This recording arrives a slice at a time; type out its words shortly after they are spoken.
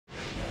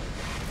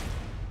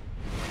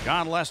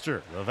John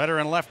Lester, the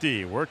veteran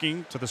lefty,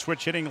 working to the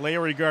switch hitting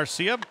Leury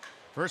Garcia.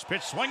 First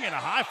pitch swinging, a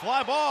high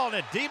fly ball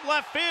in deep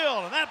left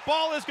field, and that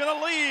ball is going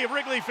to leave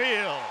Wrigley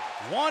Field.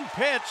 One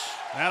pitch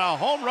and a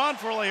home run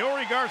for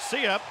Leury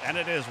Garcia, and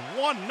it is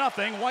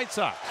 1-0 White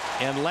Sox.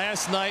 And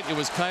last night it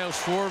was Kyle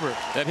Schwarber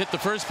that hit the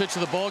first pitch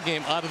of the ball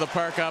game out of the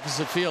park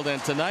opposite field,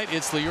 and tonight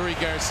it's Leury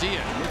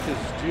Garcia.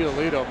 Lucas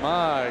Giolito,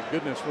 my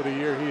goodness, what a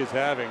year he is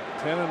having.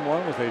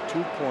 10-1 with a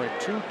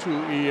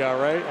 2.22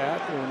 ERA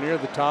at or near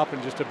the top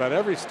in just about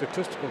every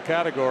statistical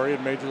category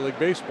in Major League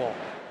Baseball.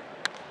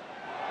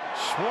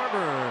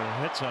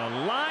 Schwarber hits a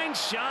line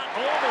shot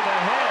over the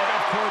head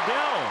of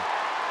Cordell.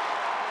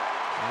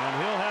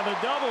 And he'll have a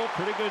double.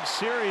 Pretty good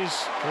series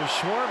for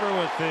Schwarber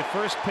with the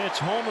first pitch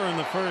homer in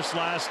the first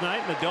last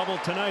night and the double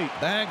tonight.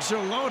 Bags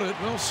are loaded.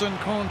 Wilson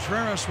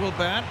Contreras will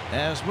bat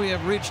as we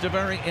have reached a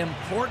very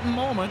important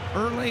moment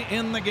early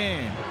in the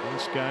game.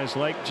 These guys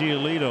like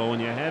Giolito, when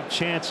you have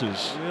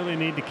chances, really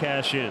need to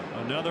cash in.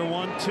 Another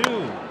 1-2.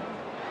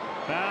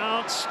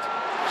 Bounced.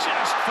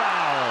 Just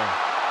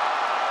foul.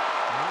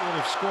 Would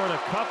have scored a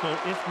couple,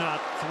 if not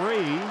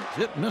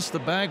three. It missed the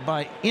bag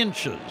by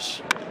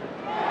inches. Pulled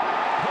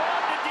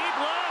to deep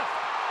left.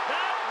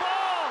 That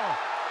ball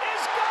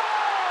is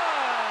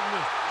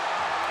gone.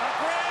 A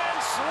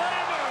grand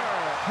slammer.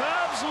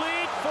 Cubs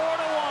lead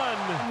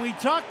 4-1. We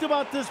talked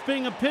about this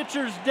being a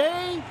pitcher's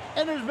day,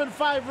 and there's been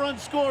 5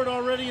 runs scored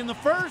already in the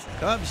first.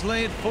 Cubs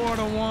lead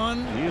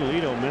 4-1.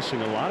 Giolito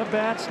missing a lot of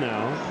bats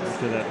now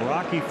after that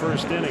rocky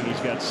first inning.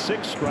 He's got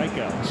 6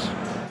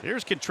 strikeouts.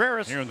 Here's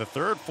Contreras here in the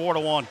third.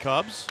 4-1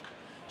 Cubs.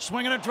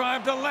 Swinging a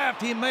drive to left.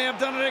 He may have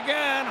done it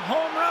again.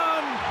 Home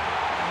run.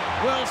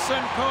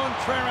 Wilson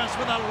Contreras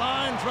with a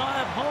line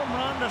drive home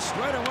run to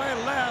straightaway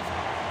left.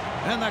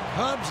 And the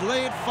Cubs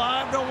lead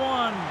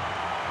 5-1.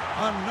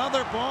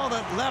 Another ball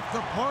that left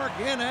the park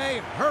in a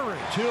hurry.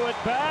 2 at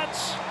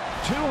bats,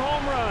 2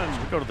 home runs.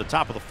 We go to the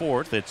top of the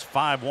fourth. It's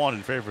 5-1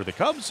 in favor of the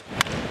Cubs.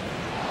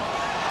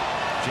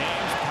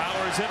 James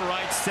powers it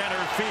right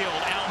center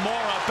field.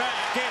 Almora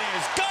back. It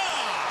is gone.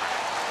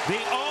 The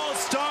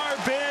all-star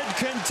bid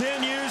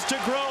continues to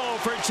grow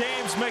for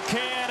James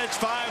McCann. It's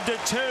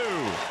 5-2.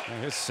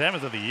 His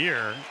 7th of the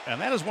year, and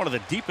that is one of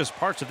the deepest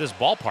parts of this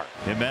ballpark.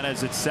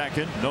 Jimenez at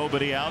second.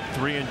 Nobody out.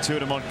 3-2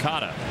 to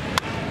Moncada.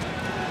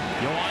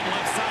 Yoan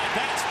left side.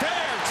 That's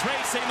fair.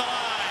 Tracing the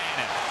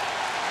line.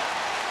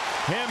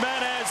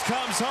 Jimenez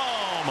comes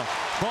home.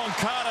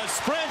 Moncada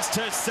sprints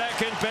to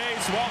second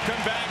base.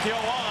 Welcome back,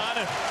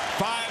 Yoan.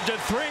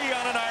 5-3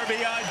 on an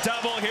RBI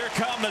double. Here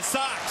come the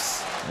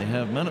Sox. They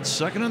have men at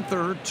second and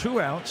third, 2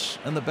 outs,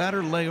 and the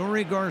batter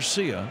Leury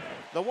Garcia.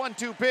 The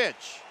 1-2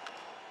 pitch,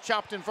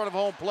 chopped in front of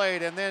home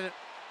plate, and then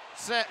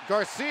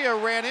Garcia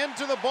ran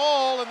into the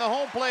ball, and the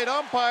home plate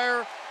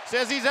umpire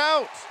says he's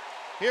out.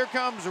 Here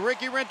comes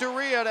Ricky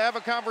Renteria to have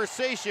a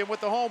conversation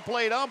with the home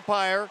plate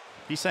umpire.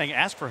 He's saying,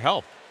 ask for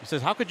help. He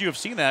says, how could you have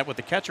seen that with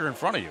the catcher in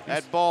front of you?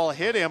 That ball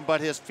hit him,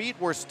 but his feet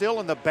were still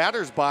in the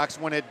batter's box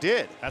when it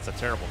did. That's a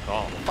terrible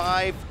call.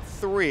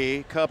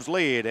 5-3 Cubs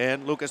lead,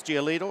 and Lucas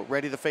Giolito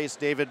ready to face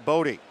David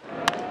Bodie.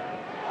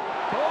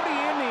 Bodie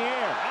in the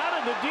air, out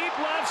of the deep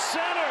left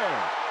center.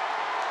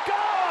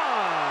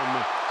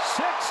 Gone.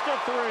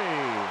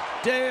 6-3.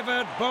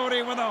 David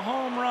Bodie with a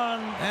home run,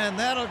 and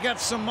that'll get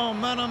some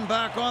momentum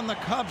back on the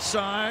Cubs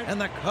side,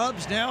 and the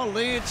Cubs now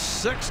lead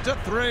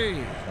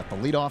 6-3. Got the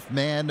leadoff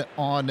man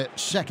on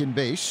second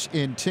base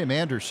in Tim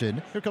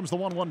Anderson. Here comes the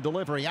 1-1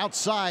 delivery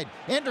outside.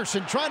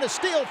 Anderson trying to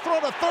steal,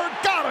 throw to third,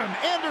 got him.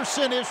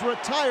 Anderson is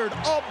retired.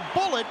 A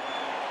bullet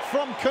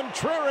from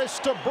Contreras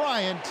to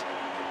Bryant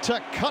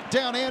to cut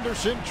down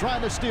Anderson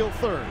trying to steal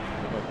third.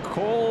 A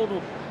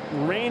cold,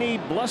 rainy,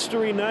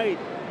 blustery night.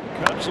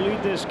 Cubs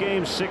lead this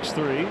game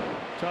 6-3.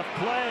 Tough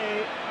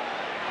play.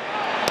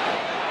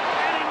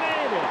 And he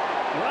made it.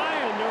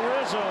 Ryan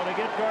Nerezzo to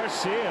get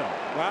Garcia.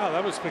 Wow,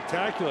 that was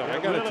spectacular. I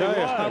got to really tell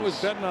you, was. I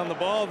was betting on the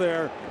ball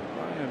there.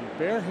 Ryan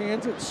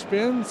barehands it,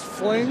 spins,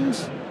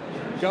 flings,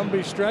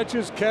 Gumby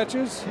stretches,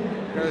 catches.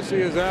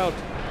 Garcia's out.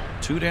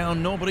 2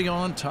 down, nobody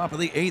on, top of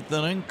the 8th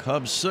inning.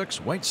 Cubs 6,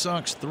 White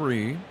Sox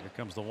 3. Here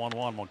comes the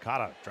 1-1.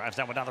 Moncada drives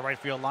that one down the right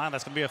field line.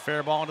 That's going to be a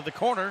fair ball into the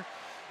corner.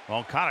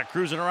 Moncada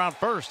cruising around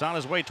first on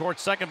his way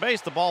towards second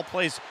base. The ball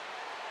plays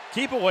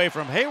keep away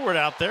from Hayward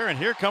out there, and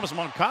here comes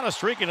Moncada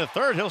streaking to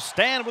third. He'll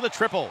stand with a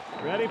triple.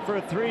 Ready for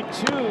a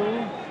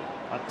 3-2.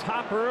 A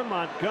topper.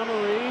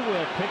 Montgomery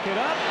will pick it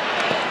up.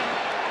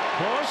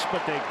 Close,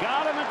 but they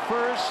got him at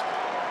first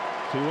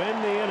to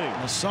end the inning.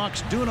 The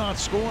Sox do not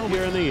score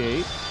Here in the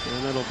 8th,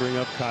 and that'll bring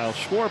up Kyle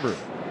Schwarber.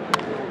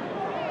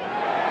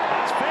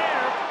 That's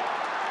fair.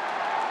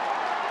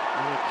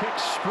 And a kick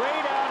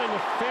straight out into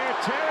fair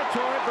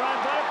territory.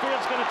 Brian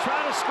Butterfield's going to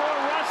try to score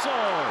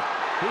Russell.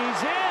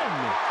 He's in.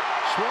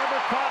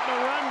 Schwarber caught in a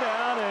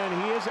rundown,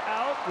 and he is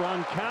out.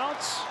 Run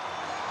counts.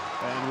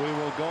 And we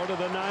will go to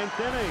the 9th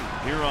inning.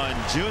 Here on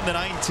June the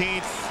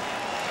 19th,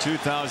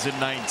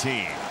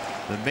 2019.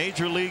 The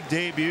Major League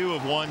debut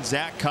of one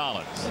Zach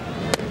Collins.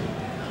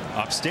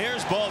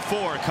 Upstairs, ball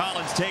 4.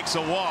 Collins takes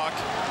a walk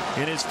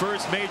in his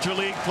first Major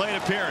League plate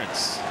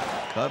appearance.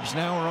 Cubs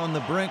now are on the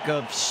brink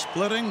of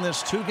splitting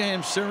this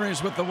 2-game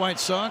series with the White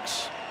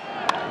Sox.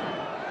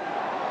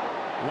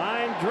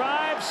 Line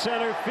drive,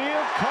 center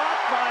field, caught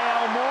by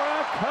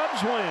Almora.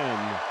 Cubs win.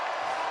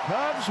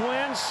 Cubs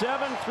win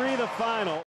 7-3 the final.